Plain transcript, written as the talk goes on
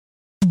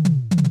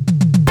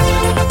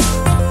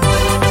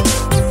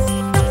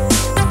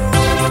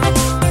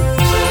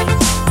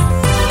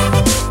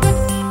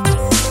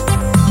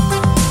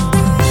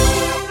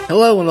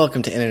Hello and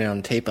welcome to Internet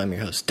on Tape. I'm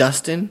your host,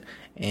 Dustin,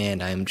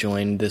 and I'm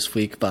joined this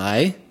week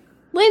by...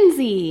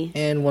 Lindsay.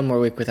 And one more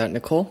week without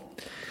Nicole.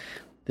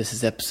 This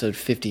is episode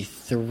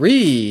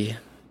 53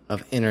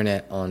 of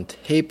Internet on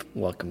Tape.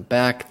 Welcome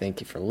back.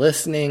 Thank you for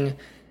listening.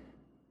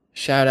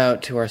 Shout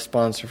out to our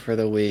sponsor for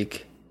the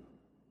week,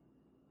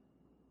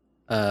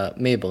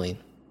 Maybelline.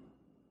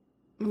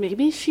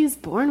 Maybe she's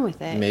born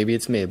with it. Maybe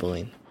it's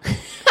Maybelline.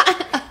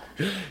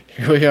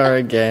 Here we are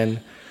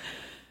again.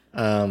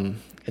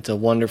 It's a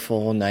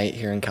wonderful night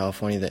here in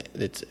California.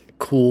 It's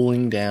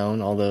cooling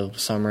down, although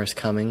summer is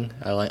coming.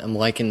 I'm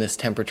liking this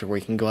temperature where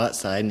you can go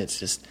outside and it's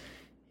just,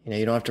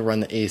 you don't have to run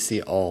the AC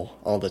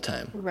all the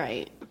time.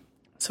 Right.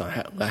 So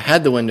I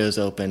had the windows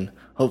open.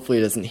 Hopefully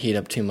it doesn't heat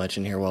up too much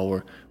in here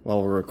while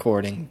we're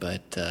recording,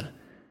 but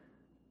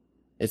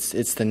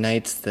it's the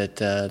nights that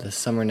the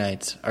summer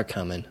nights are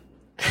coming.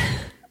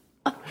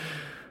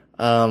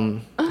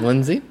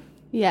 Lindsay?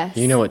 Yes.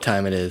 You know what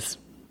time it is.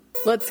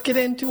 Let's get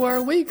into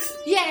our weeks.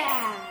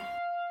 Yeah!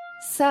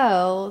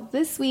 So,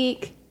 this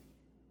week,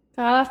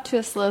 got off to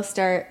a slow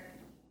start,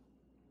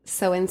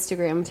 so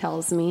Instagram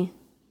tells me.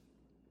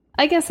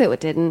 I guess it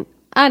didn't.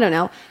 I don't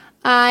know.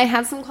 I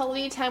had some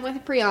quality time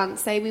with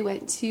Beyonce. We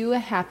went to a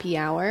happy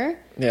hour.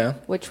 Yeah.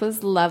 Which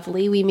was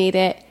lovely. We made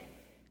it,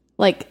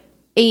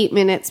 8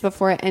 minutes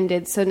before it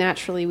ended, so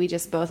naturally we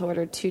just both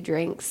ordered 2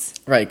 drinks.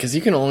 Right, because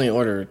you can only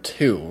order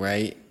 2,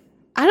 right?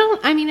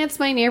 It's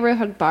my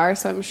neighborhood bar,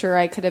 so I'm sure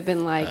I could have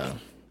been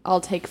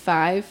I'll take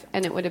 5,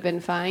 and it would have been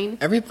fine.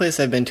 Every place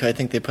I've been to, I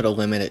think they put a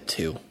limit at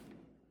 2.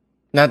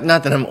 Not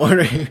that I'm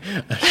ordering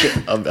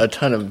a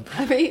ton of...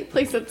 Every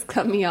place that's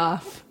cut me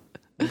off.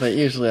 But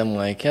usually I'm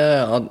like,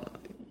 I'll...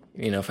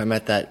 if I'm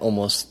at that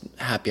almost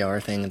happy hour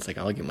thing, it's like,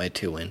 I'll get my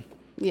 2 in.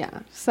 Yeah,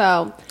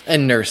 so...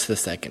 And nurse the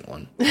second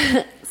one.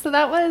 So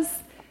that was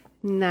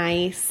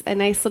nice. A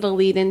nice little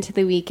lead into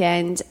the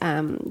weekend.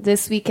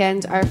 This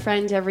weekend, our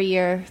friend every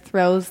year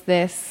throws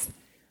this...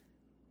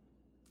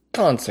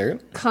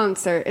 Concert.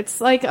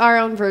 It's like our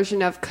own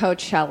version of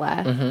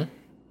Coachella. Mm-hmm.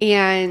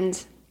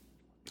 And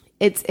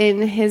it's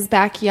in his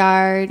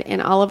backyard,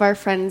 and all of our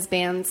friends'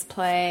 bands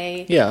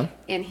play. Yeah.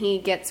 And he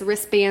gets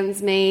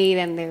wristbands made,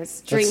 and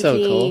there's drinking.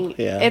 That's so cool.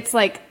 Yeah. It's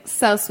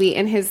so sweet.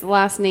 And his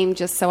last name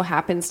just so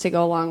happens to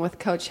go along with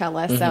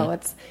Coachella. Mm-hmm. So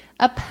it's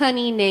a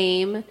punny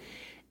name.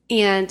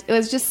 And it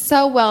was just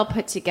so well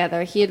put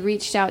together. He had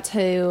reached out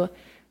to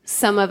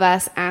some of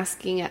us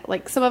asking,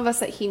 some of us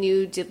that he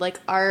knew did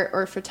art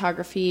or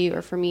photography,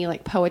 or for me,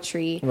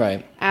 poetry.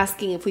 Right.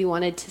 Asking if we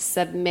wanted to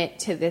submit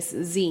to this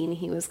zine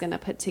he was going to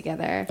put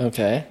together.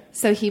 Okay.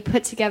 So he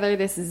put together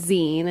this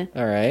zine.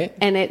 All right.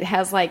 And it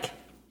has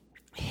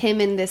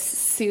him in this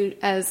suit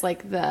as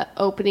the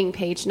opening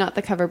page, not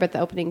the cover, but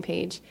the opening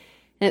page.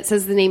 And it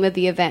says the name of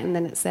the event, and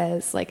then it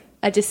says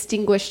a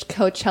distinguished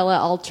Coachella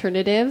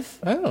alternative.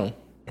 Oh.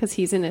 Because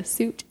he's in a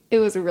suit. It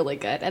was really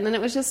good. And then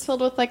it was just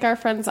filled with our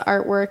friend's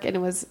artwork, and it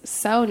was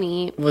so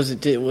neat. Was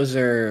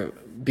there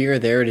beer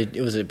there?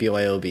 Was it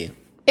BYOB?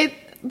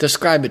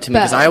 Describe it to me,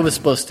 Both. because I was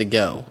supposed to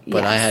go,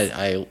 but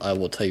yes. I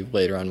will tell you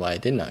later on why I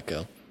did not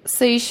go.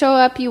 So you show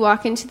up, you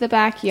walk into the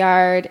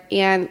backyard,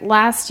 and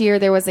last year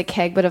there was a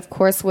keg, but of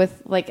course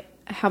with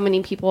how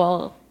many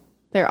people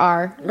there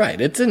are.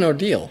 Right, it's an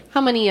ordeal.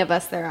 How many of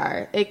us there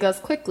are. It goes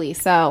quickly,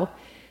 so...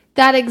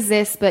 That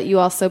exists, but you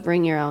also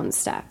bring your own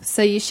stuff.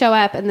 So you show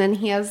up, and then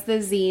he has the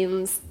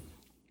zines,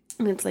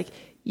 and it's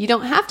you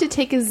don't have to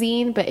take a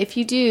zine, but if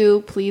you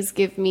do, please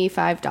give me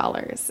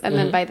 $5. And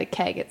then by the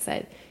keg, it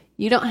said,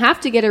 you don't have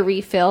to get a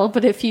refill,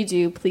 but if you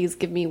do, please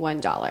give me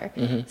 $1.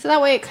 Mm-hmm. So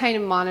that way it kind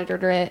of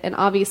monitored it, and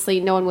obviously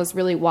no one was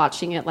really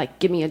watching it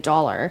give me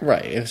 $1.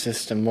 Right, it was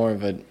just more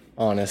of an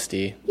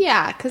honesty.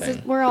 Yeah,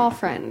 because we're all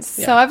friends.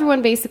 Yeah. So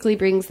everyone basically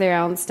brings their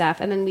own stuff,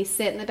 and then we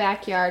sit in the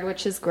backyard,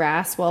 which is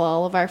grass, while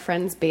all of our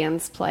friends'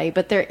 bands play.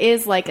 But there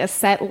is a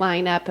set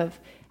lineup of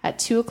at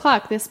 2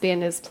 o'clock this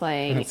band is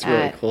playing. That's really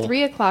at cool.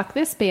 3 o'clock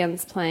this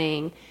band's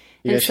playing.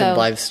 You guys should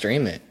live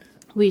stream it.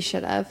 We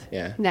should have.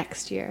 Yeah.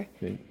 Next year.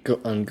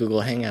 Go on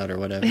Google Hangout or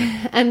whatever.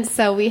 And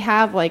so we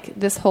have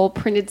this whole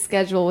printed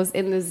schedule was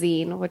in the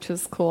zine, which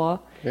was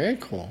cool. Very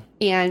cool.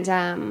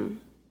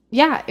 And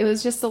yeah, it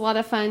was just a lot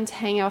of fun to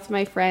hang out with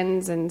my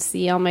friends and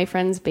see all my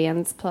friends'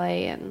 bands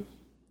play and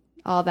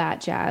all that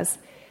jazz.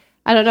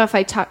 I don't know if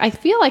I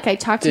feel like I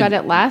talked about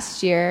it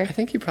last year. I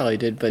think you probably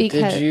did, but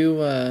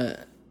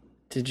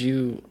did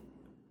you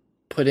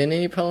put in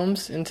any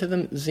poems into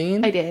the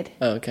zine? I did.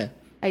 Oh, okay.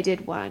 I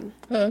did one.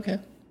 Oh, okay.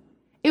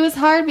 It was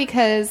hard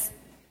because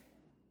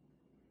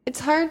it's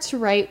hard to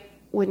write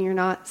when you're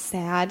not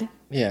sad.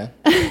 Yeah.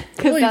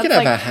 Well, you can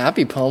have a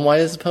happy poem. Why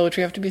does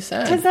poetry have to be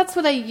sad? Because that's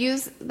what I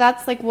use.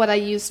 That's what I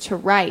use to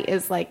write.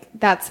 Is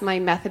that's my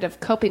method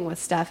of coping with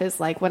stuff. Is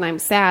when I'm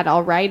sad,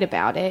 I'll write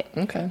about it.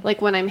 Okay.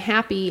 When I'm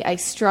happy, I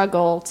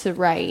struggle to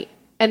write.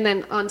 And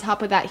then on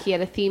top of that, he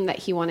had a theme that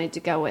he wanted to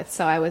go with.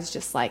 So I was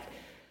just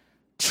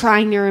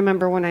trying to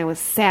remember when I was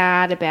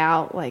sad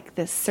about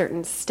this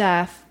certain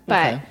stuff.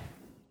 But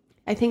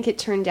I think it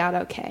turned out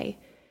okay.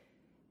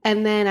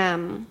 And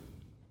then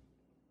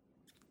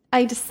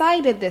I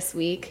decided this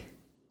week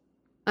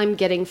I'm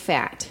getting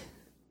fat.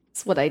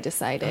 That's what I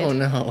decided. Oh,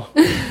 no.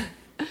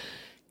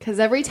 Because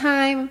every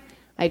time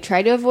I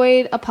try to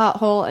avoid a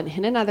pothole and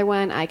hit another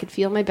one, I could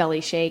feel my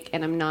belly shake,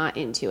 and I'm not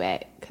into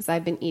it because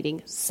I've been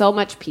eating so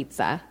much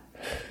pizza.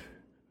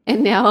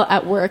 And now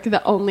at work,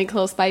 the only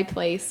close by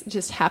place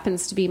just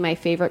happens to be my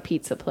favorite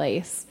pizza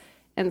place.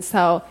 And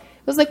so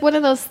it was like one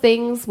of those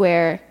things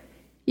where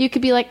you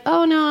could be like,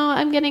 oh no,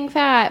 I'm getting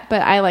fat.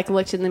 But I like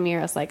looked in the mirror.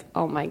 I was like,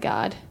 oh my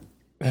God,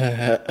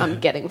 I'm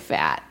getting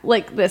fat.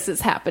 Like this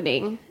is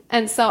happening.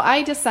 And so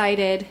I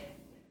decided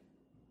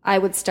I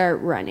would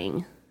start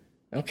running.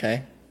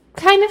 Okay.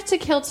 Kind of to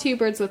kill two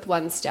birds with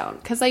one stone.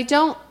 Because I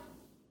don't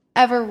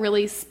ever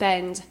really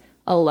spend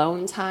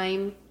alone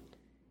time.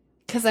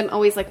 Because I'm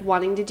always like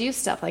wanting to do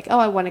stuff. Like, oh,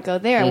 I want to go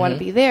there. I want to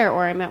be there.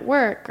 Or I'm at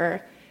work.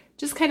 Or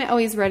just kind of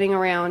always running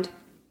around.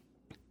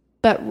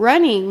 But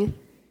running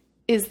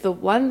is the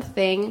one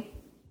thing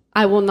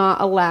I will not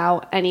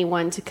allow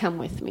anyone to come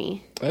with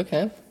me.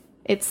 Okay.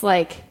 It's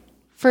like,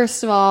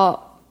 first of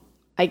all,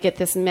 I get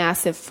this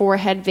massive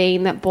forehead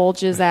vein that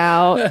bulges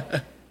out.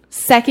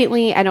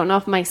 Secondly, I don't know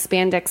if my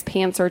spandex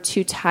pants are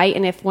too tight,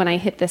 and if when I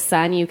hit the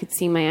sun, you could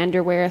see my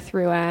underwear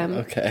through them.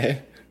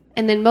 Okay.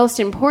 And then most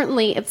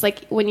importantly, it's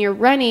like when you're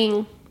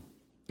running,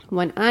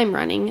 when I'm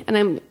running, and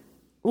I'm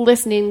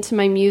listening to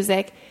my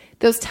music,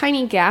 those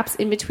tiny gaps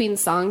in between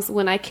songs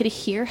when I could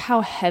hear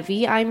how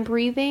heavy I'm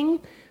breathing.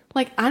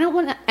 Like, I don't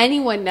want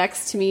anyone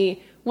next to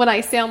me when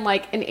I sound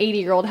like an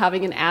 80-year-old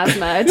having an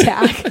asthma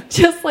attack.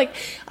 Just like,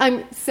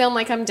 sound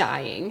like I'm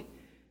dying.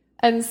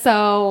 And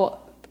so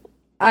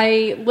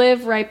I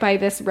live right by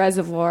this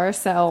reservoir,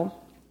 so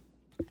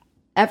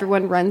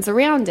everyone runs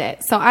around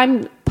it. So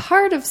I'm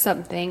part of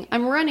something.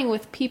 I'm running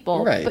with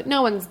people, right, but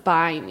no one's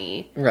by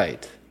me.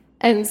 Right.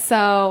 And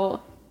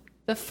so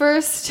the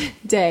first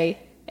day,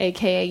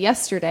 aka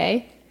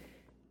yesterday,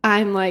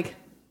 I'm like,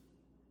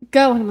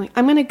 I'm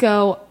going to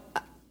go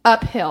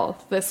uphill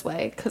this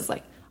way because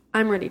like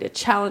I'm ready to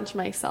challenge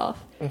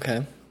myself.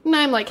 Okay. And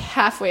I'm like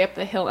halfway up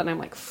the hill and I'm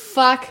like,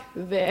 fuck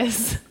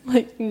this.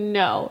 Like,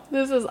 no,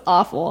 this is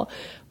awful.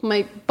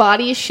 My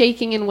body is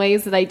shaking in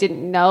ways that I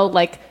didn't know.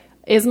 Like,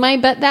 is my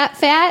butt that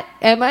fat?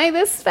 Am I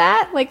this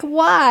fat? Like,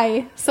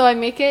 why? So I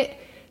make it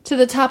to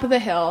the top of the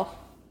hill.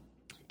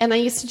 And I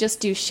used to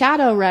just do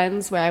shadow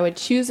runs where I would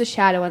choose a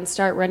shadow and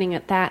start running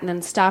at that and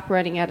then stop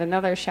running at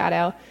another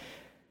shadow.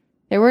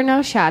 There were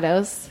no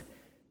shadows.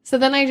 So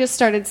then I just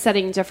started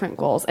setting different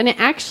goals. And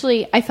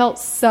I felt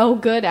so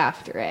good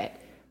after it.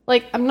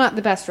 Like, I'm not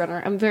the best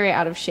runner. I'm very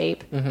out of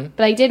shape. Mm-hmm.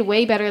 But I did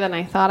way better than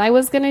I thought I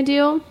was going to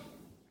do.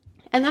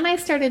 And then I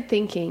started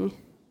thinking,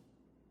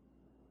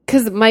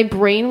 because my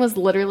brain was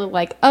literally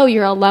like, oh,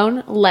 you're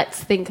alone?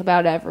 Let's think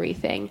about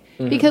everything.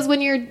 Mm-hmm. Because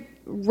when you're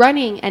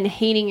running and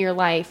hating your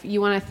life,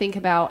 you want to think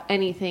about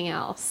anything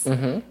else.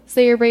 Mm-hmm.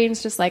 So your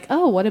brain's just like,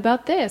 oh, what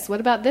about this? What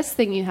about this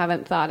thing you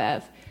haven't thought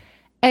of?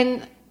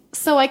 And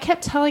so I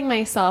kept telling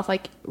myself,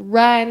 like,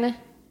 run.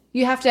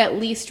 You have to at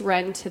least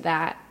run to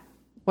that,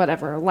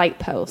 whatever, light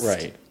post.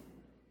 Right.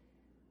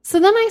 So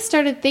then I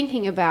started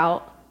thinking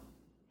about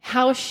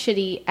how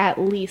shitty at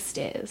least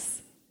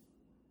is.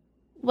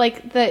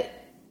 Like, that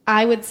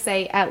I would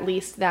say at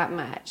least that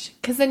much.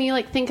 Because then you,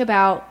 like, think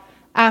about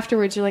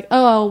afterwards, you're like,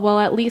 oh, well,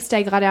 at least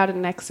I got out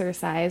and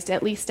exercised.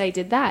 At least I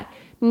did that.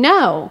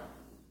 No.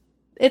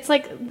 It's,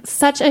 like,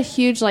 such a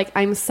huge, like,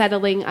 I'm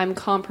settling, I'm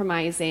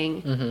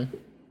compromising. Mm-hmm.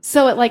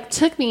 So it, like,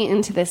 took me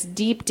into this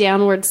deep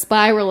downward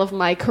spiral of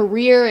my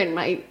career and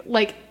my,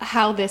 like,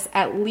 how this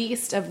at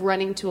least of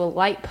running to a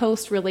light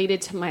post related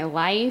to my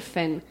life.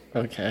 And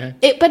okay.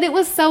 But it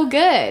was so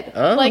good.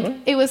 Oh. Like,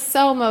 it was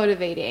so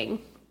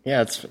motivating.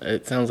 Yeah,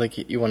 it sounds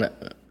like you want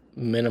to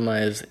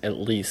minimize at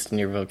least in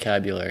your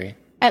vocabulary.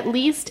 At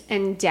least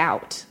and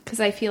doubt.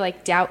 Because I feel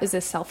like doubt is a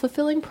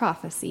self-fulfilling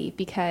prophecy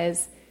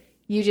because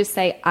you just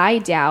say, I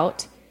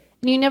doubt.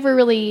 And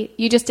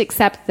you just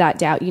accept that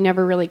doubt. You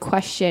never really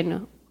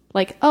question,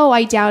 like, oh,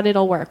 I doubt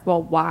it'll work.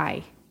 Well,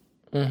 why?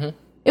 Mm-hmm.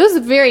 It was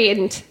a very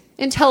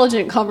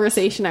intelligent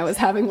conversation I was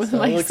having with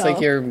myself. It looks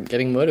like you're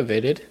getting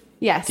motivated.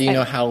 Yes. Do you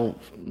know how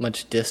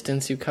much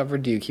distance you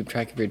covered? Do you keep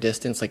track of your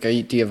distance? Like, do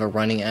you have a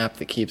running app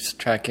that keeps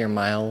track of your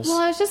miles? Well,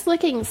 I was just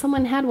looking.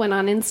 Someone had one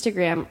on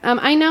Instagram.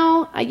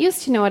 I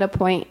used to know at a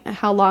point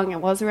how long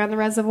it was around the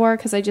reservoir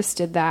because I just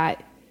did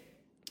that.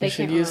 You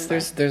should use,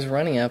 there's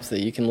running apps that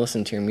you can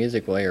listen to your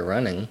music while you're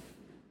running.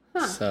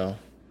 Huh. So.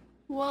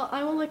 Well,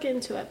 I will look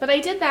into it. But I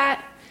did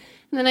that,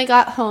 and then I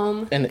got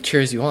home. And it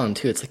cheers you on,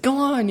 too. It's like, go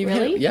on. You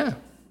really? Yeah.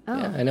 Oh.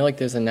 Yeah. I know, like,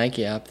 there's a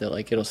Nike app that,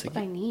 like, it'll say, what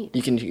I need.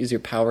 You can use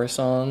your power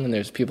song, and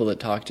there's people that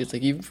talk to you. It's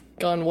like, you've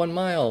gone 1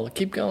 mile.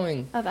 Keep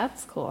going. Oh,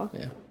 that's cool.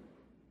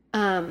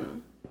 Yeah.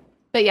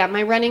 But, yeah,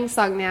 my running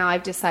song now,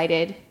 I've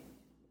decided,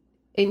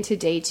 into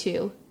day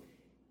 2,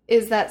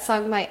 is that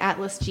song by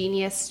Atlas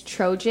Genius,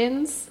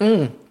 Trojans.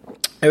 I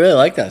really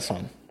like that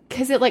song.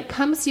 Because it, like,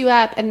 pumps you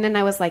up, and then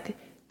I was like,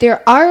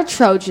 there are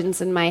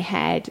Trojans in my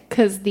head,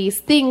 because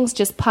these things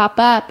just pop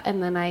up,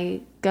 and then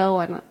I go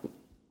and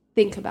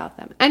think about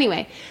them.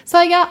 Anyway, so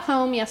I got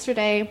home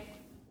yesterday,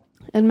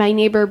 and my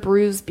neighbor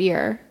brews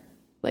beer.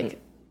 Like,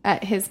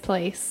 at his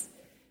place.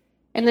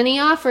 And then he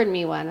offered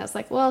me one. I was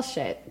like, well,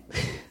 shit.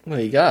 Well,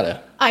 you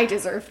gotta. I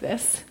deserve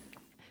this.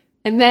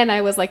 And then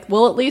I was like,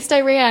 well, at least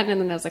I ran.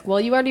 And then I was like, well,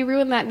 you already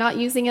ruined that not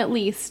using at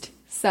least.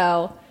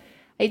 So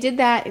I did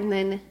that, and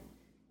then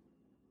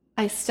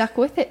I stuck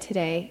with it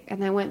today,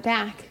 and I went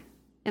back,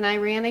 and I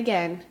ran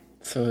again.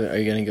 So are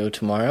you going to go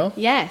tomorrow?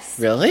 Yes.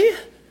 Really?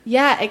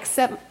 Yeah,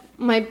 except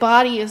my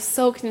body is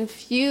so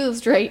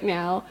confused right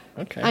now.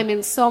 Okay. I'm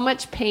in so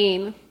much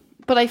pain,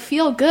 but I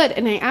feel good,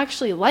 and I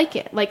actually like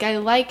it.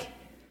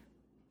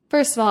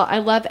 First of all, I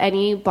love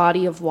any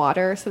body of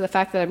water, so the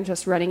fact that I'm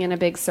just running in a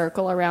big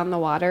circle around the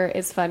water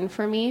is fun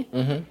for me.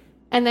 Mm-hmm.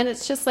 And then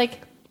it's just like,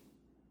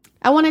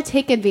 I want to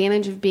take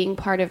advantage of being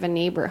part of a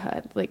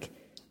neighborhood. Like,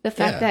 the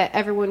fact that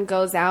everyone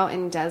goes out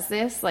and does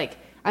this, like,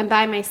 I'm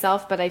by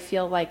myself, but I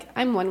feel like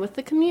I'm one with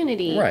the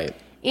community. Right.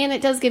 And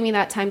it does give me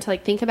that time to,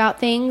 like, think about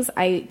things.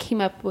 I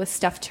came up with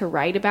stuff to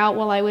write about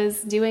while I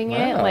was doing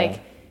it.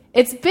 Like,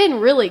 it's been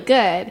really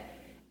good.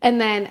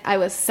 And then I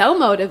was so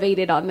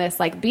motivated on this,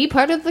 like, be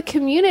part of the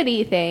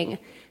community thing,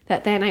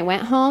 that then I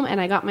went home and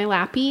I got my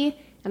lappy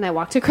and I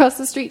walked across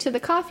the street to the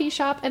coffee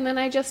shop, and then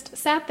I just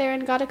sat there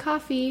and got a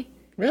coffee.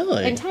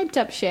 Really? And typed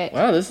up shit.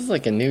 Wow, this is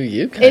like a new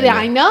you kind of.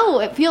 I know.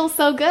 It feels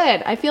so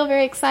good. I feel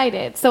very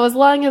excited. So as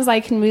long as I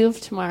can move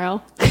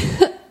tomorrow,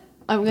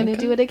 I'm going to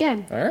do it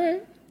again. All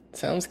right.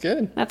 Sounds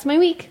good. That's my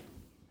week.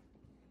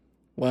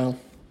 Well,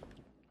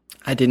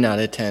 I did not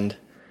attend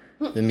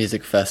the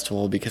music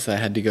festival because I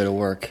had to go to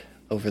work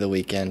over the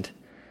weekend.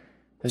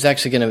 I was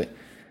actually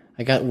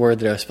I got word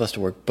that I was supposed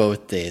to work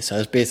both days, so I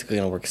was basically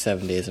going to work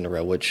 7 days in a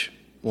row, which,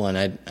 one,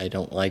 I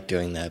don't like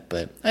doing that,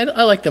 but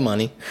I like the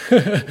money.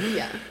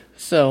 Yeah.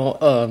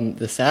 So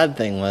the sad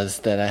thing was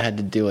that I had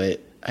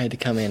to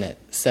come in at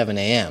 7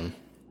 a.m.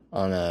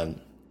 on a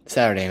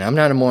Saturday, and I'm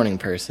not a morning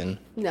person.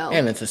 No.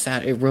 And it's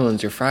it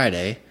ruins your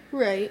Friday.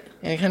 Right.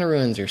 And it kind of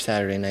ruins your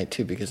Saturday night,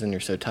 too, because then you're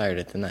so tired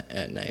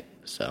at night.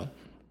 So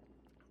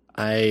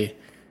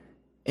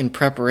in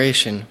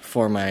preparation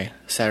for my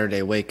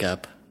Saturday wake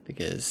up,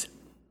 because,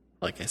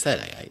 like I said,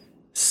 I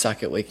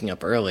suck at waking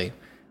up early.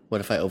 What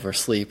if I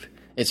oversleep?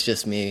 It's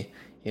just me.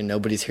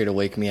 Nobody's here to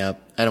wake me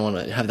up. I don't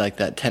want to have like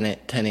that 10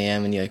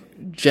 a.m. and you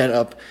like jet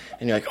up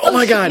and you're like, oh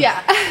my God.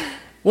 Yeah.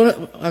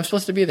 What? I'm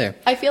supposed to be there.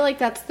 I feel like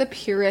that's the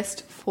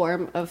purest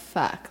form of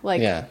fuck.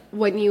 Like,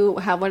 when you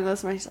have one of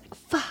those moments, like,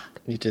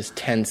 fuck. You just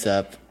tense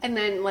up. And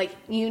then, like,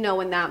 in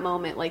that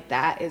moment, like,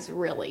 that is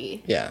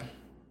really... Yeah.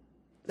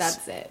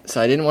 That's it.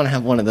 So I didn't want to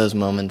have one of those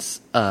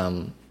moments.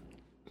 So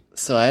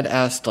I had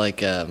asked, like,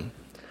 the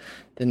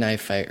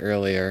knife fight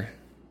earlier,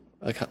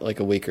 like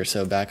a week or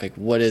so back, like,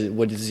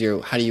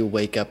 how do you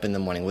wake up in the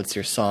morning? What's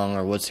your song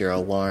or what's your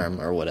alarm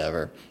or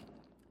whatever?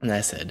 And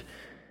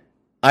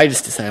I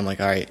just decided, I'm like,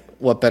 all right,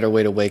 what better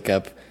way to wake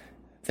up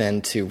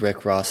than to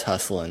Rick Ross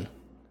Hustlin'?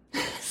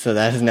 So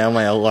that is now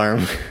my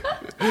alarm.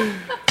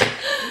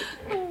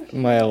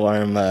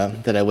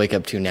 That I wake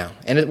up to now.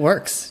 And it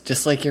works.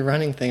 Just like your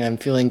running thing. I'm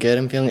feeling good.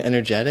 I'm feeling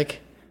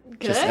energetic.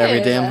 Good. Just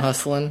every day I'm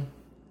hustling.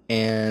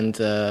 And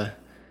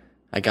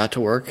I got to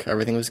work.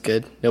 Everything was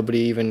good. Nobody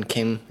even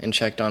came and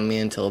checked on me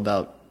until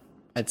about,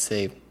 I'd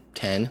say,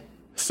 10.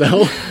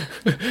 So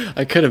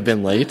I could have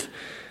been late.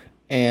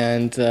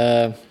 And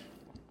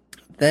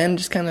then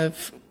just kind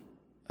of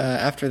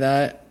after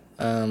that,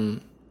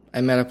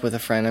 I met up with a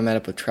friend. I met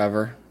up with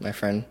Trevor, my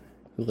friend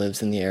who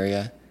lives in the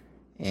area.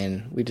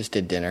 And we just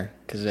did dinner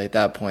because at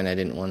that point I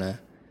didn't want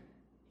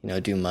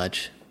to, do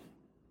much.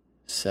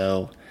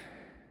 So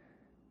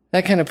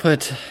that kind of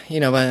put,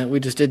 we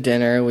just did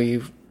dinner.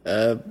 We,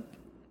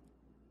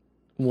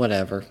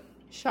 whatever.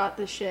 Shot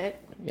the shit.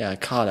 Yeah,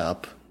 caught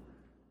up.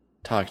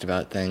 Talked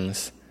about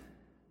things.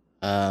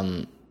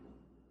 And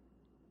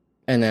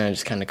then I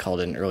just kind of called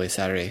it an early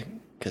Saturday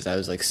because I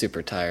was like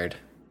super tired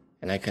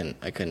and I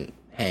couldn't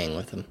hang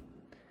with him.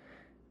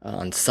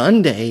 On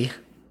Sunday,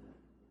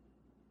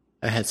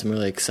 I had some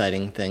really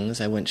exciting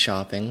things. I went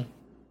shopping.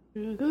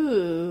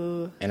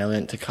 Ooh. And I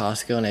went to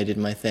Costco and I did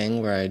my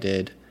thing where I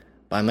did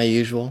buy my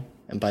usual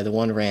and buy the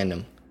one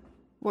random.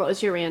 What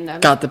was your random?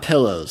 Got the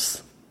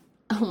pillows.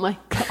 Oh my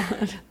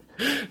God.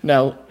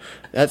 Now,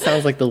 that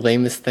sounds like the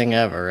lamest thing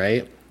ever,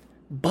 right?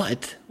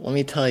 But let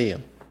me tell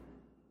you,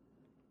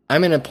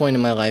 I'm in a point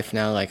in my life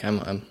now, like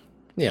I'm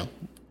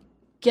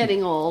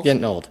getting old.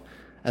 Getting old,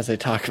 as I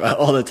talk about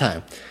all the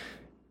time.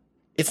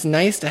 It's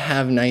nice to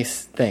have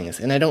nice things.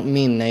 And I don't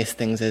mean nice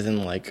things as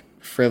in like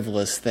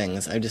frivolous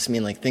things. I just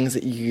mean like things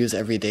that you use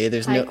every day.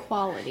 There's high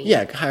quality.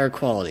 Yeah, higher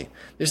quality.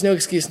 There's no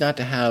excuse not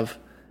to have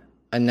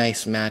a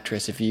nice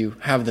mattress if you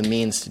have the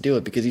means to do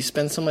it because you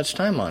spend so much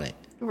time on it.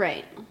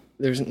 Right.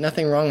 There's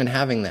nothing wrong in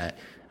having that.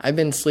 I've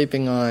been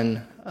sleeping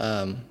on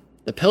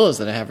the pillows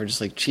that I have are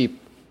just like cheap.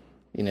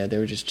 They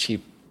were just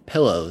cheap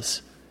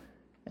pillows.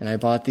 And I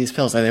bought these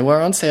pillows. And they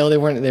were on sale. They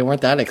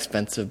weren't that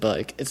expensive, but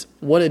like, it's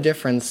what a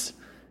difference.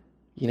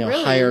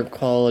 Really? Higher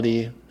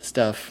quality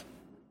stuff.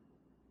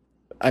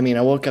 I mean,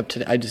 I woke up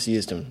today. I just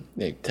used them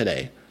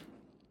today,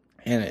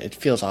 and it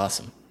feels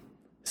awesome.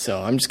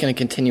 So I'm just going to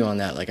continue on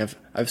that. Like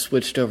I've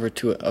switched over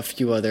to a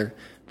few other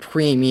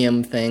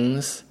premium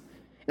things.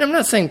 And I'm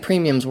not saying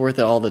premium's worth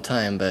it all the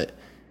time, but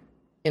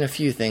in a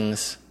few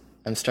things,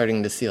 I'm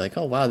starting to see like,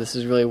 oh wow, this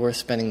is really worth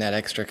spending that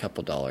extra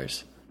couple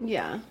dollars.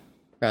 Yeah.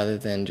 Rather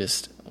than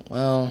just,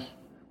 well,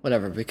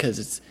 whatever,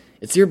 because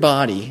it's your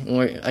body.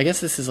 And I guess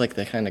this is like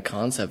the kind of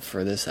concept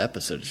for this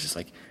episode. It's just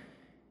like,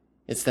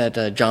 it's that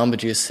Jamba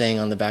Juice saying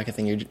on the back of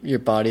the thing, your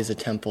body's a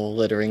temple,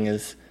 littering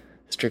is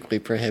strictly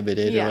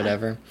prohibited or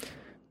whatever.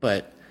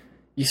 But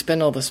you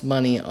spend all this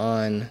money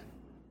on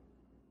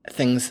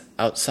things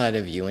outside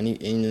of you, and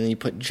then you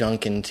put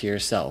junk into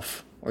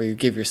yourself, or you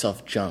give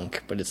yourself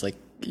junk, but it's like,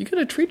 you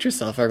gotta treat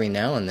yourself every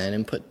now and then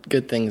and put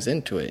good things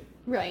into it.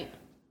 Right.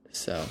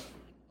 So,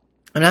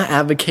 I'm not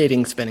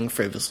advocating spending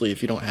frivolously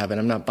if you don't have it.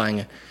 I'm not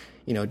buying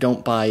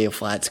don't buy a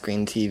flat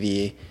screen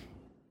TV.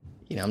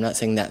 I'm not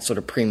saying that sort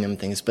of premium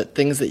things, but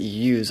things that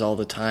you use all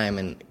the time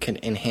and can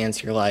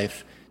enhance your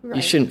life,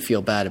 you shouldn't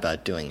feel bad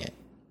about doing it.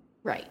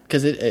 Right.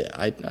 Because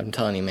I'm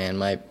telling you, man,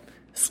 my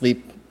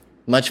sleep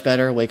much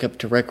better, wake up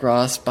to Rick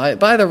Ross, buy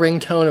the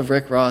ringtone of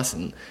Rick Ross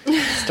and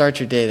start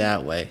your day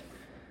that way.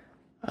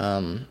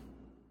 And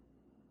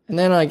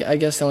then I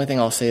guess the only thing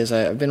I'll say is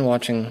I've been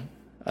watching,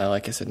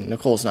 like I said,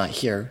 Nicole's not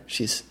here.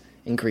 She's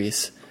in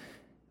Greece.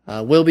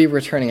 We'll be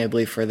returning, I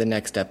believe, for the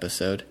next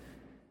episode.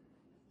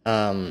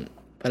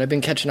 But I've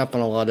been catching up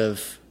on a lot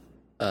of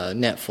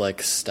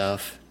Netflix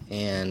stuff,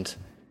 and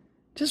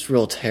just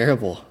real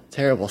terrible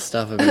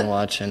stuff I've been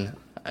watching.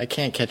 I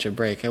can't catch a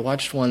break. I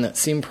watched one that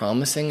seemed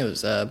promising. It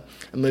was a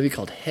movie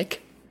called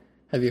Hick.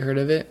 Have you heard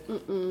of it?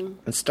 Mm-mm.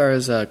 It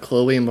stars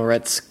Chloe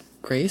Moretz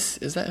Grace.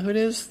 Is that who it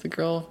is? The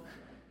girl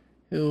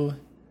who...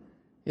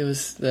 It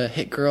was the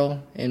hit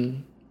girl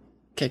in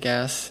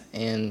Kick-Ass,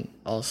 and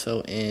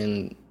also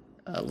in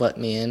Let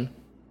Me In,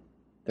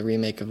 the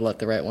remake of Let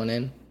the Right One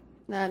In.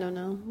 I don't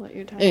know what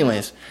you're talking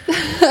Anyways,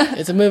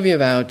 it's a movie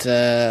about,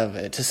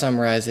 to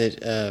summarize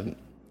it, a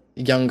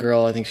young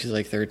girl, I think she's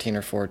like 13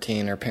 or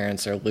 14, her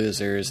parents are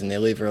losers, and they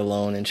leave her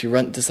alone, and she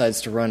decides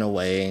to run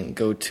away and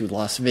go to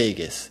Las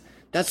Vegas.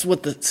 That's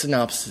what the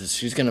synopsis is.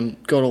 She's going to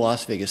go to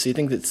Las Vegas. So you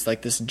think it's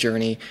like this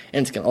journey,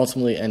 and it's going to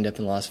ultimately end up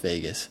in Las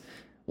Vegas.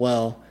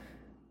 Well,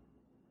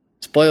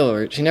 spoiler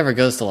alert, she never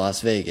goes to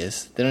Las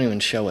Vegas. They don't even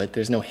show it.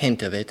 There's no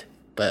hint of it.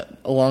 But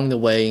along the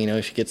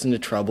way, she gets into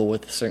trouble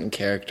with certain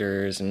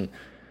characters and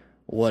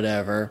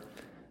whatever.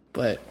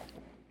 But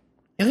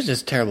it was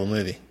just a terrible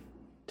movie.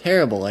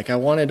 Terrible. Like, I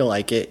wanted to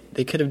like it.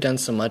 They could have done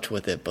so much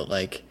with it, but,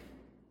 like,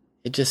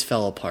 it just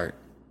fell apart.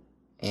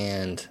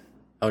 And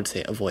I would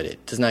say avoid it.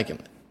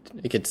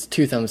 It gets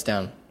 2 thumbs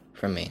down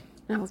from me.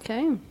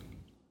 Okay.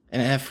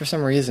 And for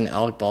some reason,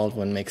 Alec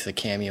Baldwin makes a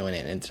cameo in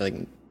it. And it's, like,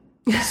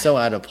 so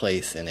out of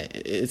place in it.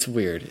 It's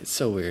weird. It's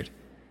so weird.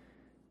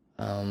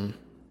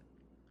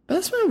 But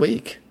that's my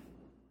week.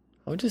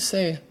 I would just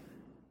say,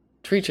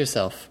 treat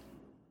yourself.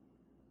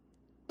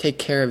 Take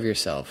care of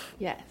yourself.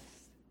 Yes.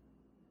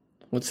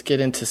 Let's get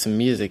into some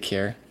music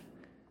here.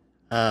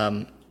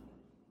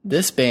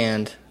 This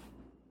band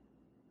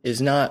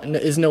is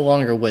no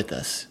longer with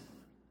us.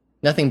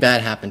 Nothing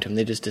bad happened to them.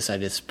 They just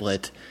decided to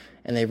split,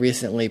 and they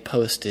recently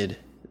posted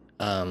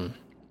an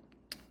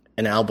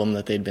album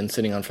that they'd been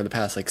sitting on for the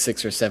past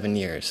 6 or 7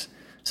 years.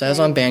 So I was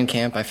on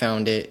Bandcamp. I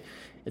found it.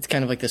 It's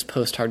kind of like this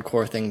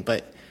post-hardcore thing,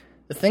 but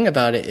the thing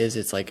about it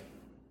is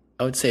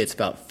I would say it's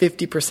about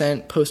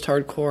 50%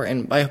 post-hardcore,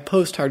 and by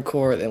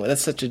post-hardcore,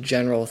 that's such a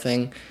general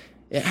thing.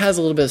 It has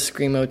a little bit of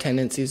screamo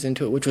tendencies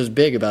into it, which was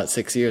big about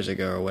 6 years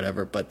ago or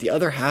whatever, but the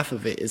other half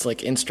of it is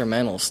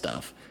instrumental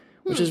stuff,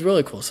 which is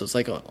really cool. So it's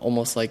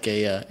almost like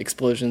a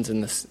explosions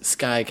in the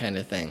sky kind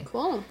of thing.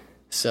 Cool.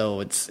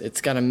 So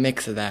it's got a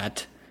mix of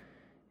that,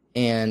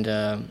 and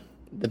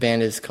the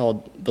band is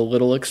called The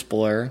Little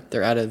Explorer.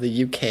 They're out of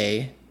the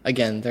UK.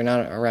 Again, they're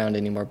not around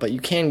anymore, but you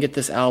can get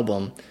this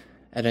album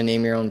at a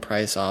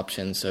name-your-own-price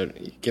option, so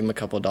you give them a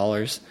couple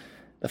dollars.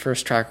 The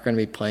first track we're going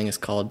to be playing is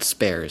called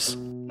Spares.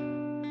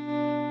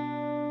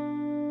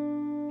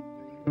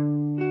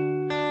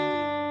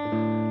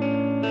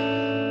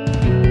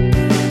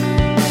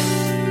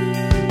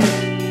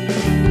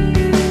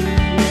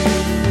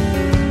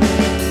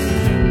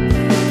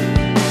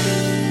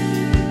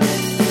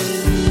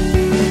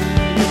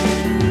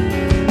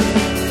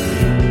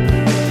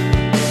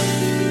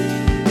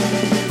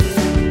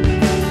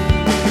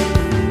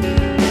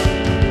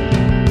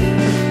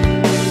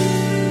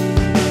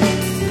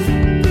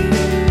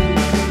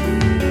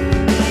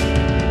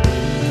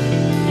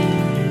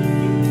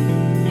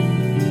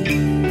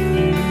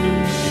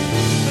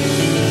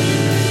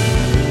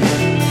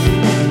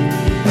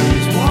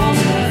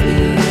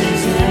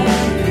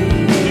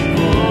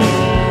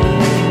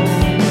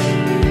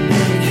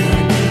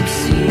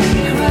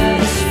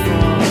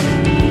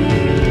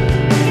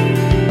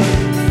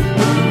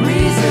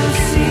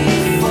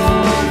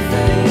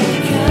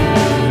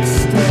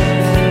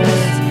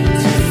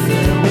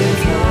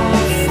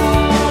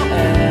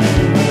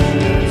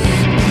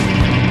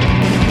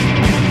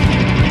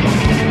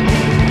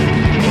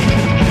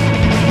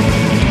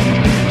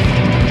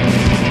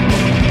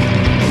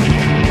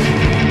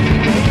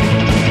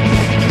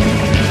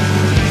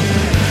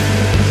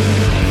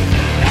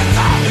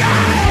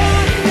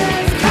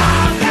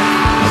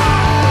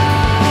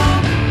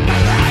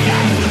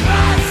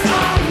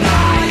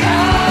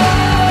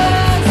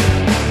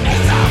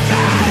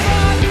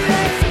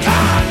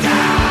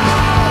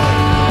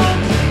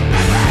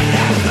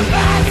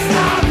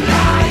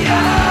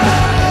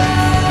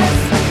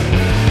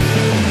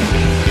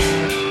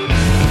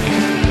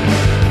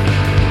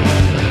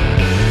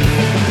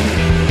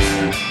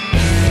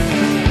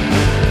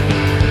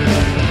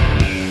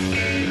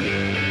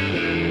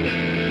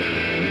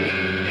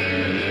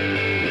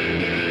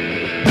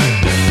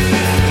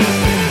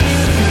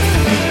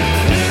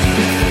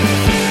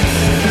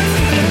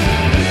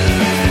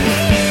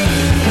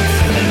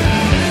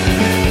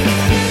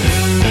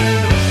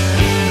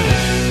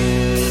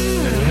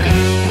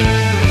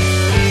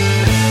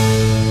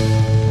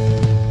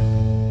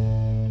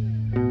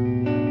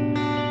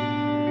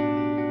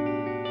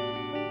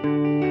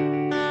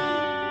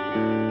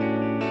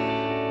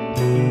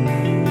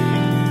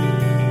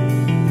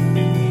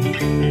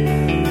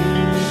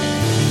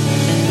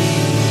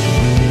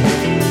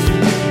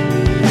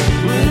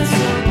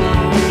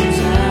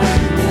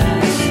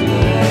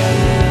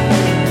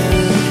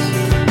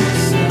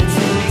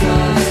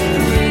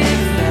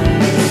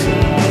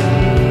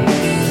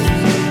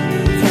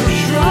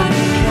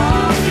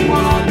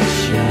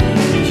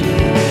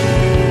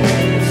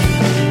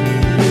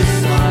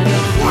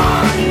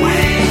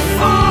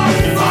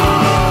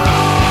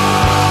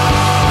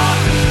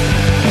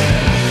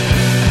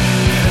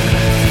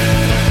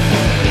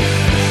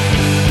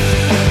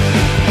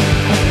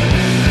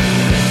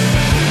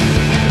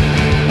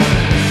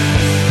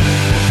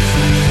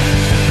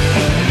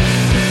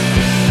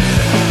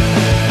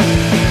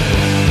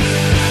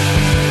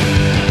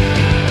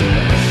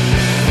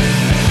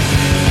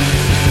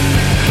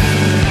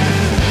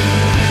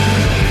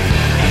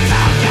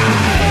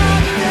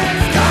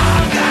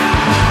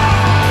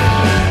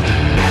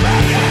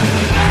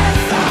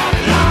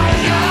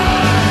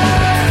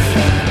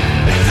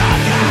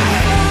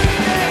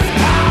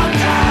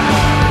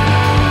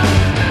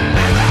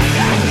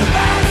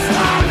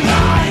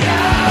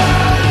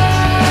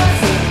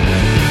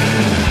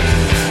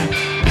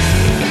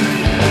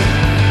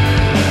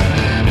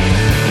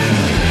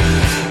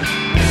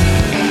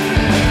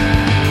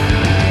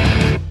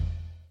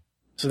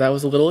 So that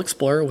was a little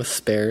Explorer with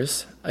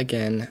Spares.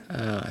 Again,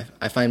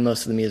 I find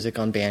most of the music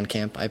on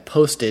Bandcamp.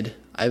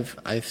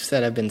 I've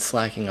said I've been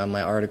slacking on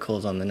my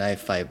articles on the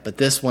knife fight, but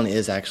this one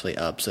is actually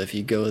up. So if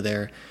you go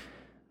there,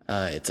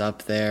 it's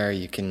up there.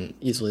 You can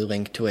easily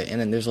link to it,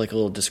 and then there's like a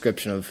little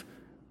description of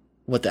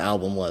what the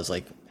album was,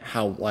 like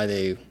why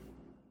they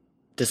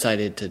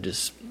decided to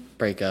just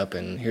break up,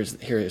 and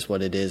here's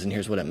what it is, and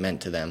here's what it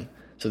meant to them.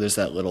 So there's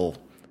that little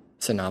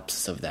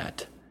synopsis of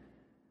that.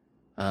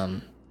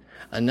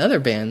 Another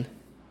band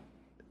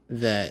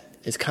that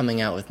is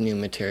coming out with new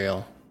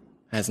material,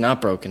 has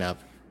not broken up,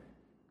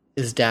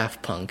 is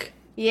Daft Punk.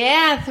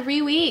 Yeah,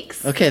 3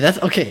 weeks.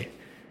 Okay.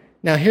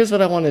 Now here's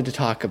what I wanted to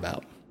talk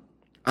about.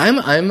 I'm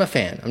a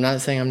fan. I'm not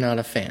saying I'm not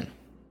a fan.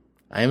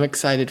 I am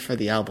excited for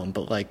the album,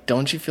 but like,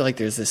 don't you feel like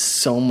there's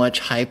so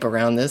much hype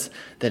around this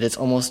that it's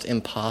almost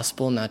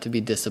impossible not to be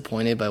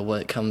disappointed by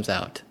what comes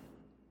out?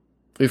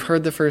 We've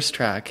heard the first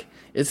track.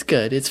 It's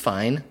good. It's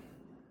fine.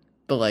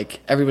 But like,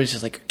 everybody's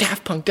just like,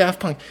 Daft Punk,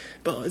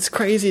 but it's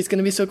crazy, it's going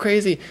to be so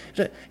crazy.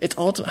 It's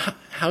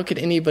how could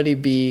anybody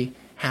be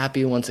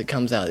happy once it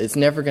comes out? It's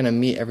never going to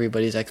meet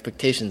everybody's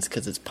expectations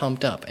because it's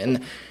pumped up.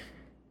 And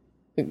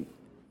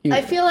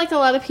I feel like a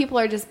lot of people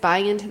are just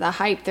buying into the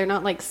hype. They're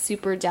not like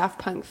super Daft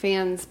Punk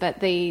fans,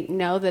 but they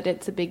know that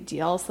it's a big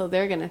deal, so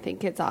they're going to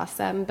think it's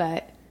awesome.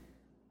 But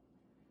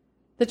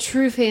the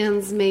true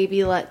fans may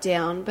be let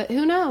down, but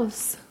who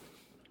knows?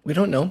 We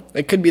don't know.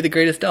 It could be the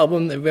greatest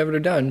album they've ever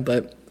done,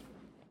 but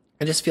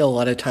I just feel a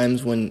lot of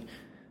times when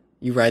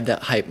you ride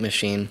that hype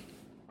machine,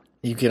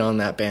 you get on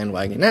that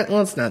bandwagon.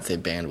 Let's not say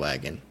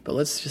bandwagon, but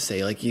let's just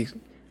say like you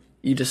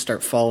just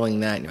start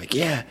following that and you're like,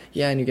 yeah,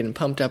 and you're getting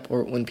pumped up.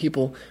 Or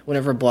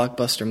whenever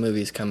blockbuster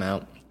movies come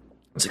out,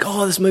 it's like,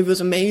 oh, this movie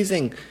was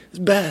amazing. It's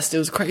best. It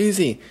was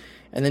crazy.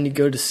 And then you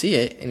go to see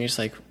it and you're just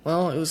like,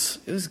 well, it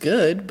was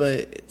good,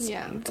 but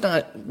it's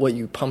not what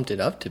you pumped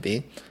it up to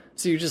be.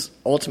 So you're just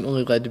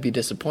ultimately led to be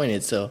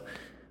disappointed. So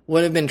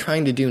what I've been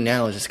trying to do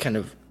now is just kind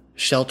of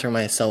shelter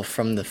myself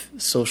from the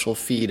social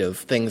feed of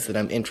things that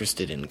I'm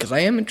interested in, because I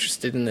am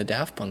interested in the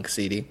Daft Punk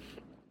CD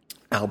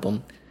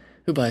album.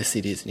 Who buys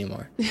CDs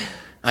anymore?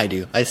 I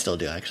do. I still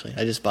do, actually.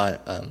 I just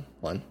bought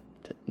one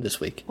this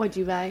week. What'd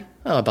you buy?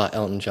 Oh, I bought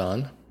Elton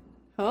John.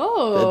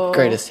 Oh. The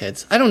greatest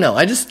hits. I don't know.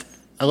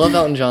 I love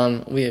Elton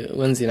John.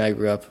 Lindsay and I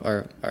grew up,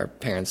 our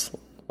parents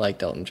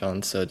liked Elton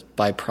John, so it's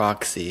by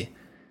proxy.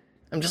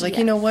 I'm just like,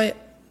 You know what?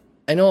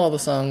 I know all the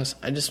songs.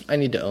 I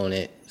need to own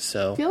it.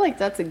 So I feel like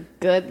that's a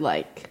good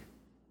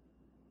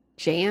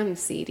jam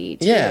CD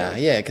too.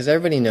 Yeah, because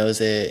everybody knows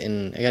it,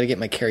 and I got to get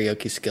my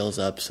karaoke skills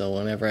up, so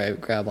whenever I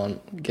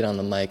get on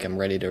the mic, I'm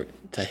ready to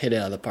hit it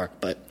out of the park.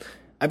 But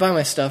I buy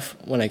my stuff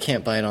when I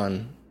can't buy it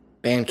on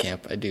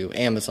Bandcamp. I do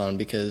Amazon,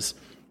 because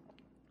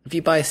if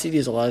you buy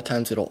CDs, a lot of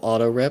times it'll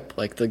auto rip.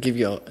 Like they'll give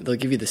you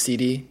the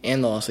CD,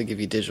 and they'll also give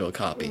you a digital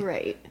copy.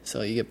 Right.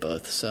 So you get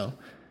both. So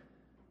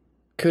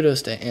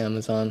kudos to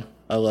Amazon.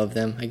 I love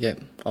them. I get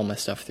all my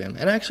stuff through them.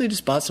 And I actually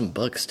just bought some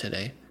books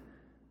today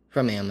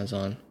from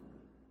Amazon.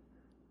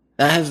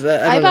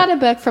 I bought a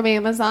book from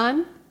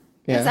Amazon.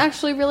 Yeah. It's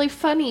actually really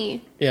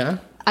funny. Yeah?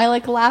 I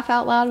laugh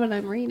out loud when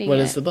I'm reading it. What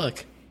is the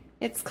book?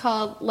 It's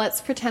called Let's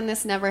Pretend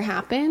This Never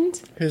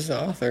Happened. Who's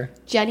the author?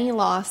 Jenny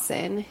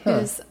Lawson,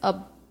 who's a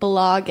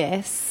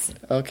bloggist.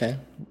 Okay.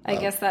 I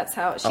guess that's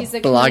how she's a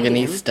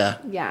bloginista.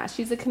 Comedian. Yeah,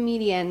 she's a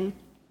comedian.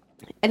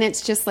 And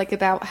it's just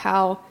about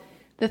how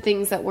the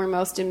things that we're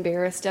most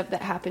embarrassed of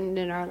that happened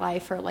in our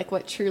life are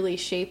what truly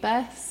shape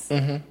us.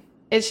 Mm-hmm.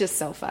 It's just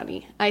so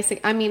funny.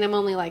 I'm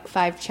only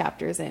 5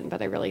 chapters in,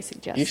 but I really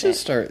suggest it. You should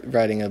start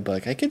writing a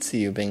book. I could see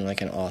you being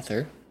an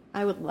author.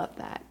 I would love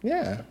that.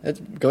 Yeah,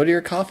 go to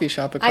your coffee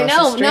shop across I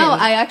know. the street. No,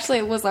 I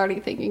actually was already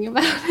thinking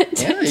about it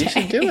today. Yeah, you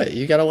should do it.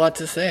 You got a lot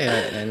to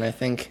say, and I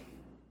think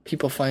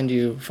people find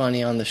you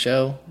funny on the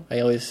show.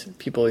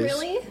 People always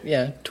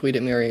Really? tweet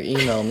at me or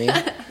email me.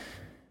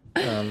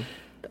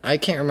 I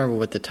can't remember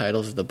what the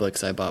titles of the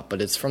books I bought,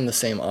 but it's from the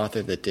same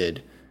author that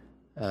did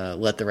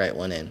Let the Right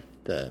One In.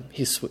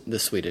 He's the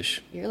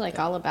Swedish. You're like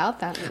all about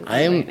that movie.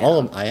 I am right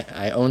now.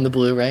 I own the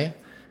Blu-ray.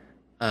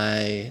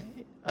 I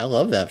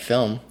love that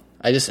film.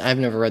 I've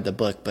never read the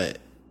book, but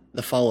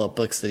the follow-up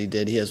books that he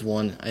did, he has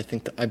one. I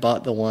think I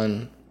bought the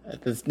one.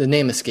 The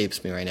name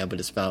escapes me right now, but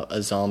it's about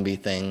a zombie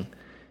thing,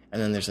 and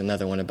then there's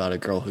another one about a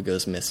girl who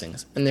goes missing,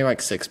 and they're like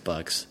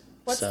 $6.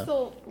 What's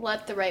the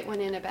Let the Right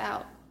One In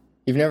about?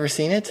 You've never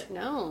seen it?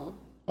 No.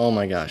 Oh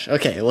my gosh.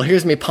 Okay, well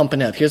here's me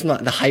pumping up. Here's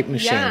the hype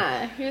machine.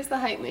 Yeah, here's the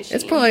hype machine.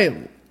 It's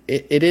probably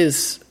it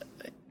is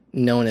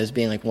known as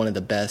being like one of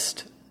the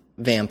best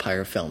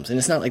vampire films, and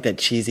it's not like that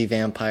cheesy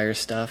vampire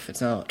stuff.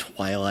 It's not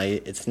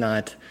Twilight. It's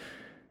not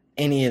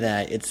any of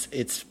that.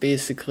 It's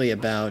basically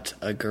about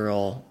a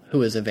girl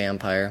who is a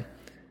vampire,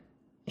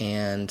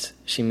 and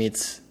she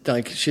meets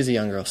she's a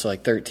young girl, so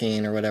like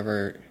 13 or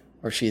whatever,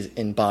 or she's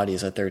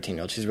embodies a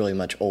 13-year-old. She's really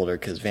much older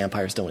because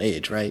vampires don't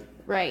age, right?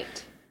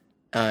 Right.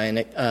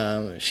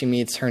 And she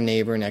meets her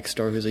neighbor next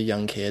door, who's a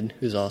young kid,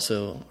 who's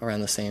also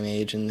around the same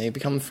age, and they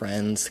become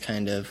friends,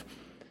 kind of.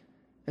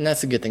 And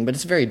that's a good thing, but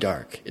it's very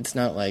dark. It's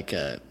not like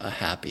a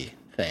happy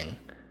thing.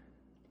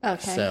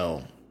 Okay.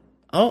 So,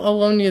 I'll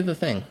loan you the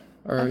thing,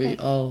 or Okay.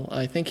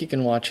 I think you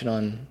can watch it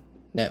on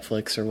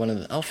Netflix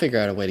or I'll figure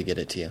out a way to get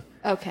it to you.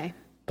 Okay.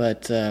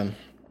 But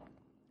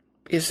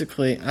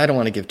basically, I don't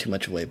want to give too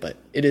much away, but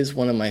it is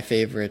one of my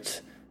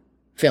favorite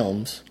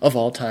films of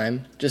all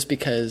time, just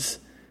because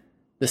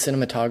the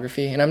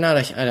cinematography, and I'm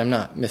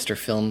not Mr.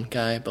 Film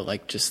guy, but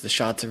like just the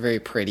shots are very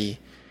pretty.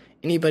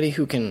 Anybody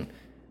who can,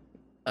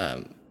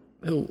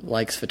 who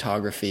likes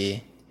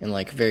photography and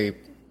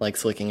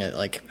likes looking at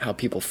like how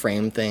people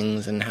frame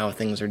things and how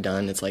things are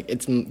done,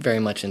 it's very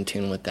much in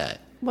tune with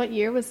that. What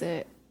year was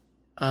it?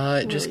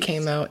 It just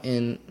came out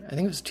in, I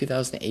think it was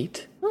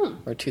 2008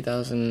 or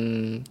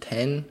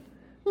 2010,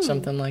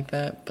 something like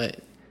that. But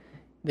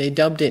they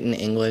dubbed it in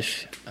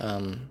English,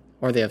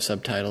 or they have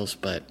subtitles,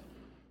 but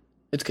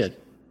it's good.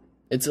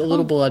 It's a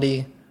little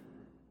bloody.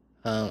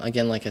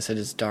 Again, like I said,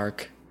 it's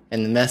dark.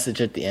 And the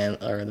message at the end,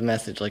 or the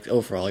message like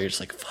overall, you're just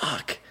like,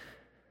 fuck.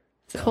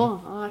 So,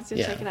 Cool. I'll have to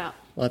check it out.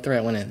 Let the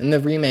Right One In. And the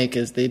remake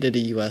they did a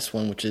US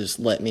one, which is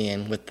Let Me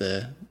In with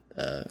the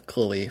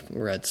Chloe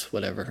Moretz,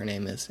 whatever her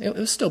name is. It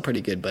was still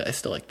pretty good, but I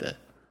still like the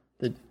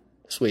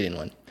Sweden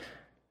one.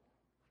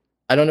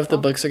 I don't know if the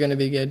books are going to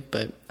be good,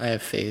 but I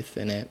have faith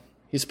in it.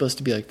 He's supposed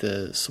to be like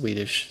the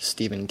Swedish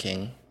Stephen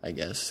King, I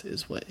guess,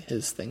 is what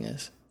his thing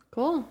is.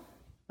 Cool.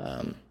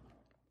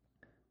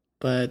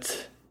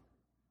 But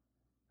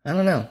I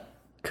don't know.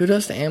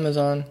 Kudos to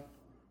Amazon.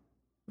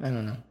 I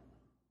don't know.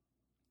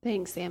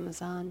 Thanks,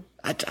 Amazon.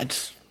 I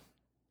just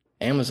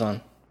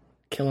Amazon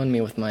killing me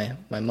with my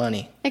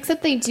money.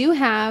 Except they do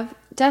have,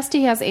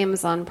 Dusty has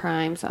Amazon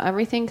Prime, so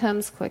everything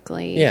comes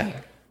quickly. Yeah.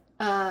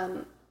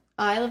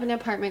 I live in an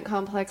apartment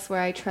complex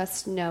where I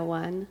trust no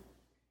one.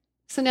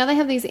 So now they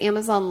have these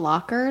Amazon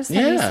lockers.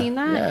 Have you seen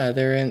that? Yeah,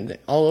 they're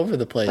all over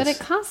the place. But it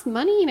costs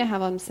money to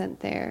have them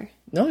sent there.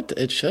 No,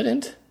 it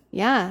shouldn't.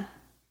 Yeah.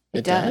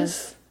 It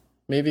does.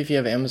 Maybe if you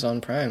have Amazon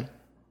Prime,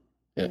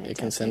 it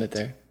can send it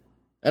there.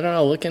 I don't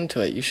know. Look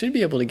into it. You should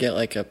be able to get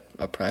like a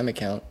Prime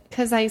account.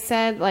 Because I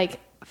said,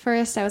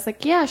 first I was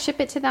like, yeah, ship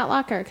it to that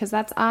locker because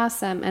that's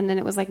awesome. And then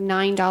it was like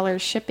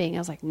 $9 shipping. I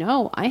was like,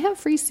 no, I have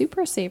free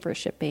Super Saver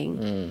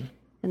shipping.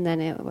 And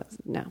then it was,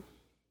 no.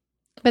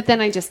 But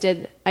then I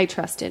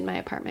trusted my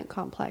apartment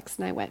complex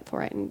and I went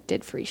for it and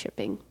did free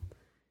shipping.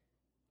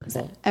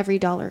 Because every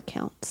dollar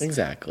counts.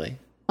 Exactly.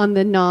 On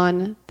the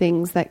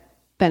non-things that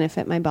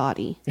benefit my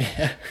body.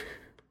 Yeah.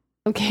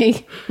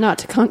 Okay? Not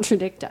to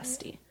contradict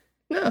Dusty.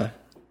 No.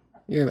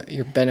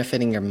 You're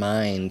benefiting your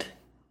mind.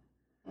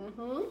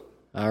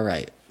 All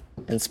right.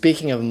 And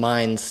speaking of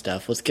mind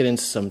stuff, let's get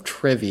into some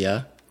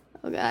trivia.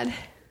 Oh, God.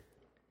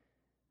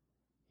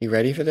 You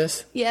ready for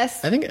this?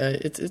 Yes. I think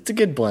it's a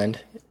good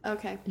blend.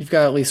 Okay. You've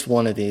got at least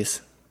one of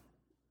these.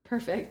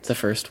 Perfect. The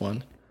first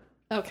one.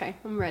 Okay,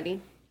 I'm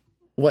ready.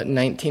 What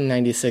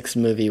 1996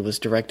 movie was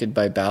directed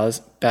by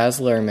Baz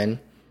Luhrmann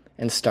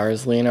and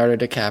stars Leonardo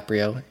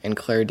DiCaprio and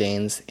Claire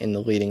Danes in the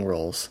leading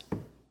roles?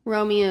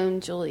 Romeo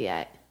and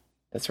Juliet.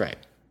 That's right.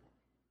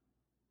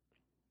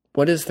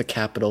 What is the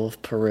capital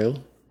of Peru?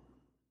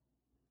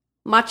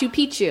 Machu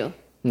Picchu.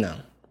 No.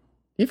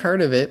 You've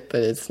heard of it,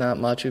 but it's not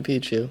Machu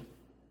Picchu.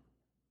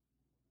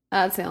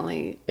 That's the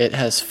only... It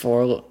has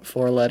four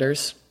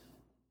letters.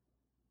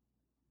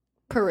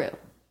 Peru.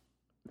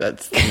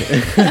 That's...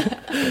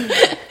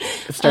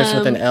 It starts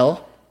with an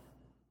L.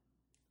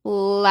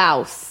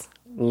 Laos.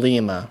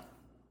 Lima.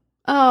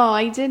 Oh,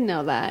 I did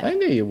know that. I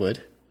knew you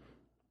would.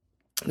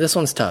 This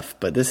one's tough,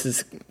 but this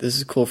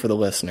is cool for the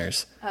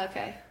listeners.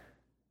 Okay.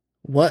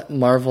 What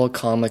Marvel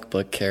comic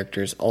book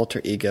character's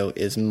alter ego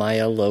is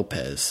Maya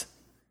Lopez?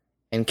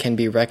 and can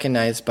be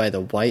recognized by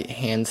the white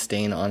hand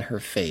stain on her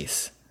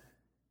face.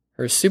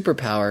 Her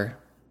superpower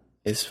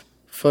is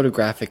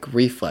photographic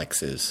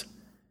reflexes,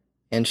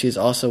 and she's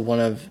also one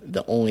of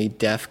the only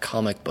deaf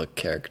comic book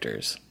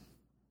characters.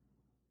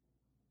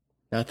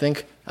 Now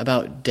think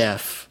about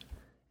deaf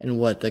and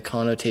what the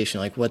connotation,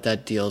 like what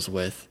that deals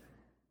with.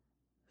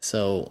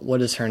 So,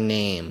 what is her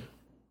name?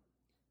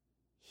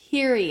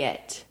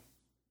 Harriet.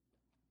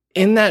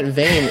 In that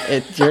vein,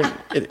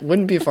 it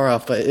wouldn't be far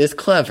off, but it is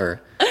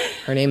clever.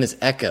 Her name is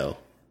Echo.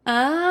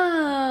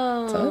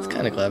 Oh. So that's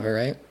kind of clever,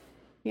 right?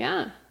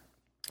 Yeah.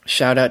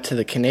 Shout out to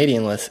the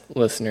Canadian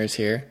listeners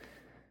here.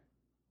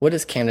 What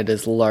is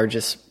Canada's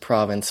largest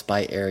province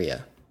by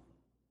area?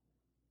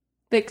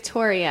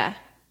 Victoria.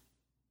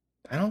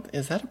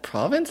 Is that a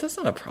province? That's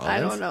not a province. I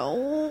don't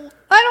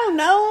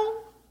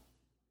know.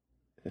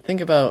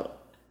 Think about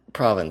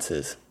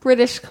provinces.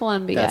 British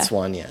Columbia. That's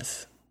one,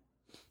 yes.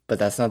 But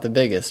that's not the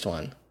biggest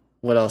one.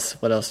 What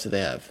else do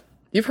they have?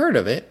 You've heard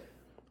of it.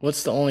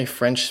 What's the only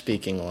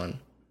French-speaking one?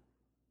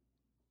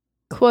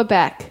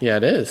 Quebec. Yeah,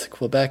 it is.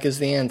 Quebec is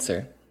the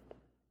answer.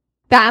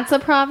 That's a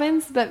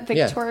province, but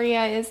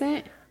Victoria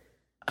isn't?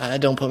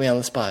 Don't put me on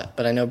the spot,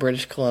 but I know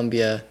British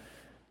Columbia,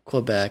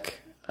 Quebec,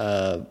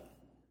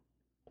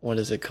 what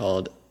is it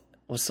called?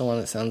 What's the one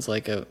that sounds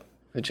like a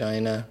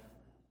vagina?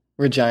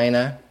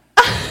 Regina.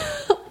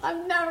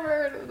 I've never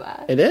heard of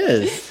that. It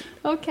is.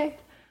 Okay.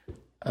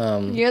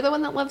 You're the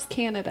one that loves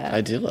Canada.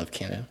 I do love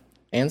Canada.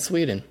 And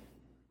Sweden.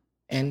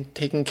 And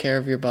taking care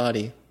of your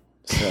body.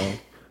 So,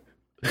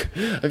 I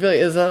feel like,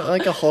 is that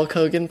like a Hulk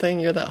Hogan thing?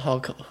 You're that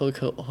Hulk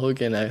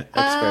Hogan expert.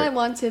 I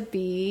want to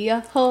be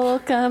a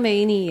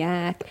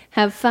Hulkamaniac.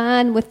 Have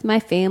fun with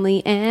my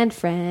family and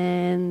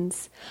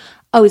friends.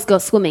 Always go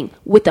swimming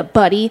with a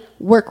buddy.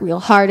 Work real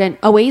hard and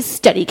always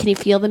study. Can you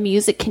feel the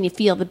music? Can you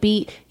feel the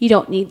beat? You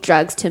don't need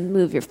drugs to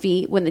move your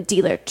feet. When the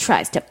dealer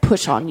tries to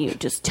push on you,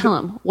 just tell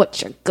him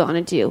what you're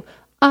gonna do.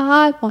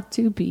 I want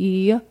to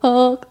be a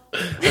Hulk.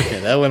 Okay,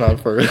 that went on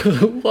for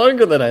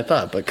longer than I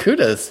thought, but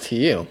kudos to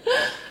you.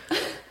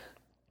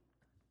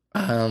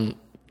 I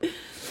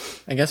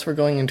guess we're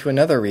going into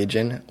another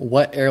region.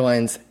 What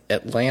airline's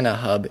Atlanta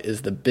hub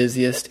is the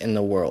busiest in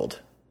the world?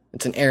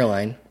 It's an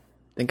airline.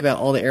 Think about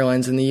all the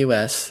airlines in the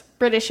U.S.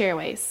 British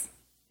Airways.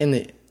 In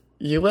the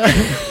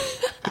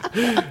U.S.?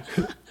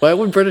 Why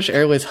would British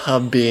Airways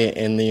hub be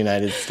in the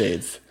United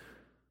States?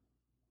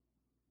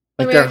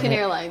 Like American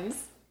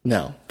Airlines.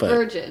 No, but...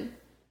 Virgin.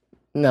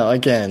 No,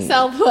 again...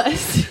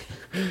 Southwest.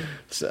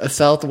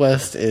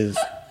 Southwest is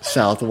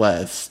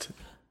Southwest.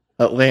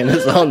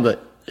 Atlanta's on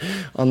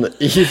the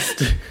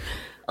east.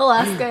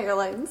 Alaska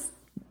Airlines.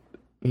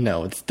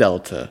 No, it's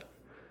Delta.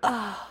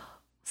 Oh,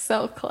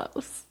 so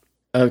close.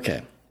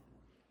 Okay.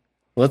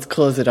 Let's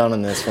close it out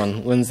on this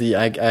one. Lindsay,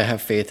 I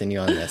have faith in you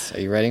on this. Are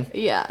you ready?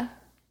 Yeah.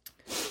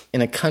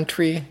 In a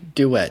country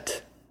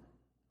duet,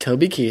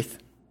 Toby Keith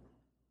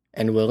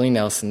and Willie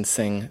Nelson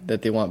sing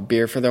that they want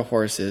beer for their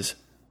horses,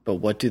 but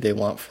what do they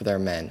want for their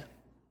men?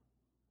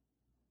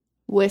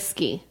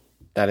 Whiskey.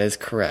 That is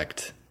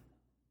correct.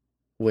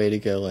 Way to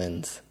go,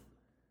 Linz.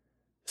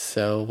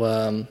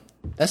 So,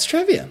 that's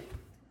trivia.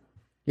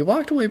 You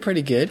walked away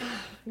pretty good.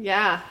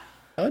 Yeah.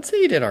 I would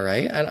say you did all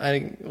right.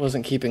 I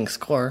wasn't keeping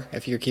score.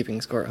 If you're keeping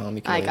score at home,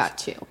 you can always... got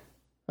 2.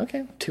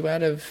 Okay, 2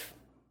 out of...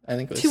 I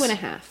think it was...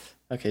 2.5.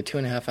 Okay,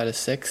 2.5 out of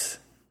 6.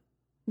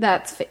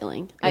 That's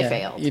failing. I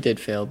failed. You did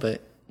fail,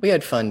 but we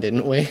had fun,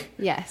 didn't we?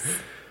 Yes.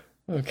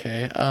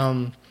 Okay.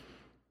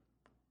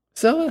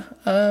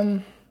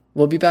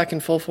 We'll be back in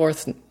full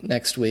force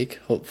next week,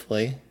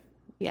 hopefully.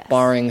 Yes.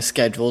 Barring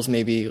schedules,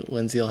 maybe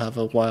Lindsay will have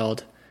a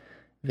wild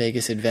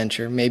Vegas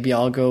adventure. Maybe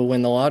I'll go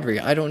win the lottery.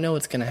 I don't know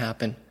what's going to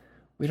happen.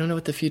 We don't know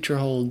what the future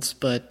holds,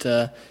 but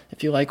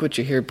if you like what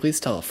you hear, please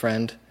tell a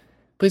friend.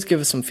 Please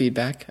give us some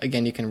feedback.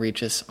 Again, you can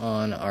reach us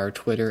on our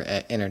Twitter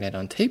at Internet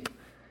on Tape.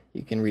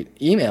 You can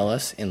email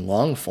us in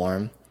long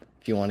form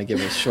if you want to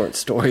give us short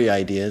story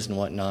ideas and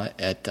whatnot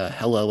at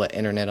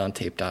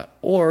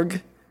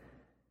hello@internetontape.org.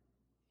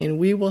 And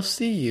we will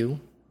see you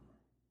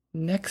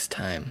next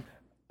time.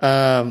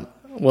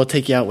 We'll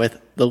take you out with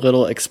The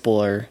Little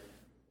Explorer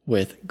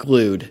with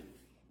Glued.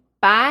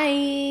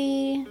 Bye.